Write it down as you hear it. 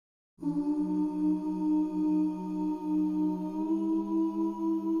You'll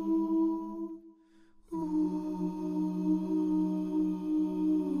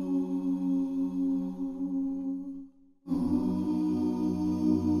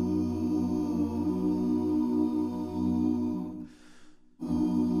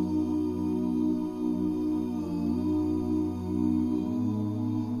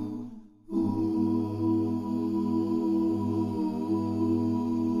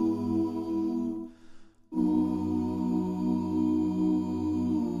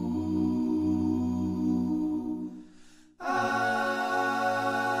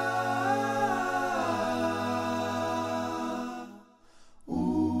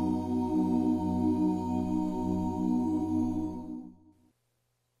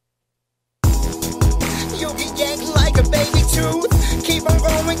get yanked like a baby tooth. Keep on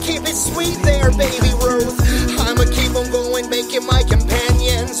going, keep it sweet there, baby Ruth. I'ma keep on going, making my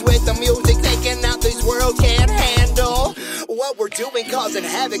companions with the music taking out this world can't handle. What we're doing causing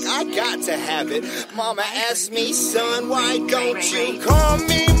havoc, I got to have it. Mama asked me, son, why don't you call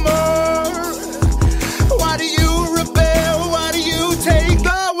me more? Why do you rebel? Why do you take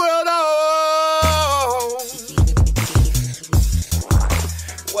the world on?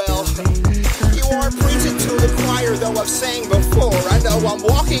 Well, you are preaching to the choir, though I've sang before. I know I'm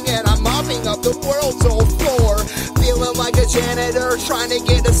walking and I'm mopping up the world's old floor. Feeling like a janitor trying to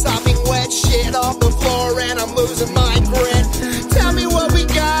get the sopping wet shit off the floor, and I'm losing my grit. Tell me what we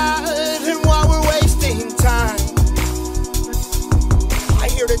got and why we're wasting time. I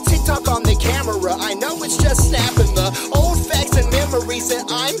hear the TikTok on the camera. I know it's just snapping the old facts and memories that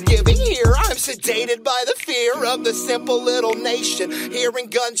I'm giving here. I'm sedated by the fear of the simple little nation, hearing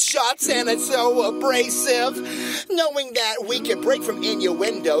gunshots and it's so abrasive. Knowing that we can break from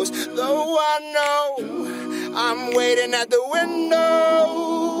innuendos, though I know I'm waiting at the window,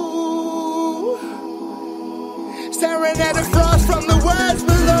 staring at the frost from the words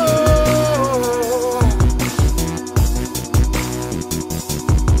below.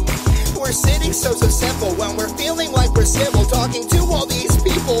 We're sitting so simple when we're feeling like we're civil, talking to all these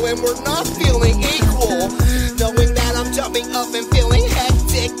people and we're not feeling equal. Knowing that I'm jumping up and feeling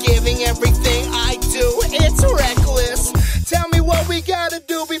hectic, giving everything I do, it's reckless. Tell me what we gotta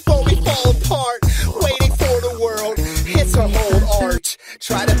do before we fall apart. Waiting for the world, it's a whole art.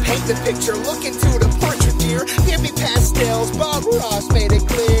 Try to paint the picture, look into the portrait, dear. Give me pastels, Bob Ross made it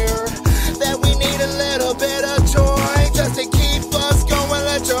clear that we need a little bit of joy just to keep us going.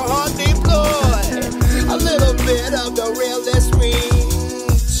 Let your heart deploy a little bit of the realest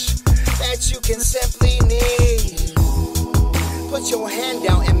reach that you can simply need. Put your hand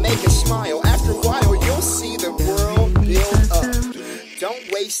out and make it smile. After a while, you'll see the world build up.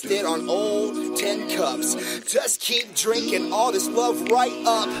 Don't waste it on old tin cups. Just keep drinking all this love right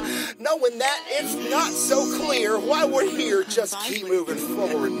up. Knowing that it's not so clear why we're here. Just keep moving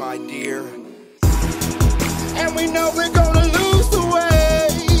forward, my dear. And we know we're gonna lose the way.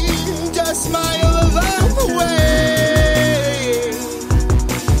 Just smile along the way.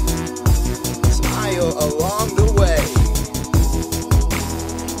 Smile along the way.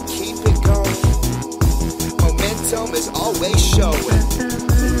 Keep it going. Momentum is always showing.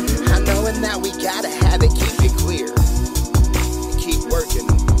 I knowing that we gotta have it, keep it clear. And keep working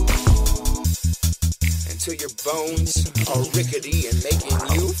until your bones are rickety and making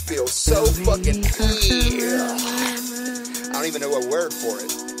you feel so fucking clear. I don't even know a word for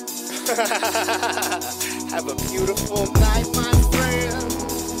it. Have a beautiful